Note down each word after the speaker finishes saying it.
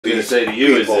going to say to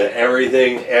you is that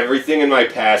everything in my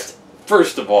past,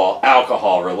 first of all,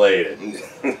 alcohol related.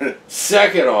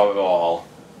 Second of all,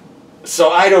 so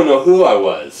I don't know who I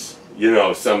was, you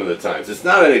know, some of the times. It's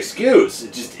not an excuse.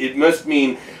 It must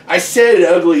mean I said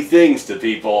ugly things to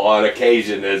people on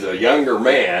occasion as a younger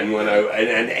man when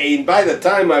and by the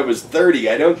time I was 30,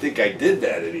 I don't think I did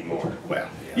that anymore. Well,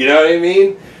 yeah. You know what I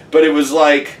mean? But it was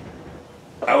like,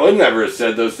 I would never have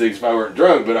said those things if I weren't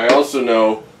drunk, but I also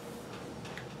know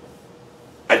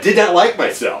I did not like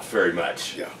myself very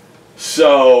much. Yeah.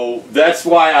 So that's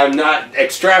why I'm not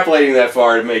extrapolating that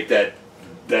far to make that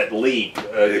leap.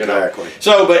 Exactly. You know?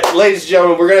 So, but ladies and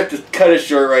gentlemen, we're going to have to cut it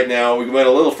short right now. We went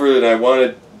a little further than I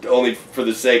wanted, only for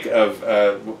the sake of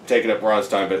taking up Ron's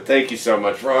time. But thank you so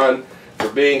much, Ron, for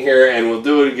being here, and we'll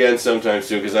do it again sometime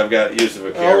soon because I've got use of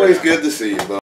a camera. Always good to see you, Beau.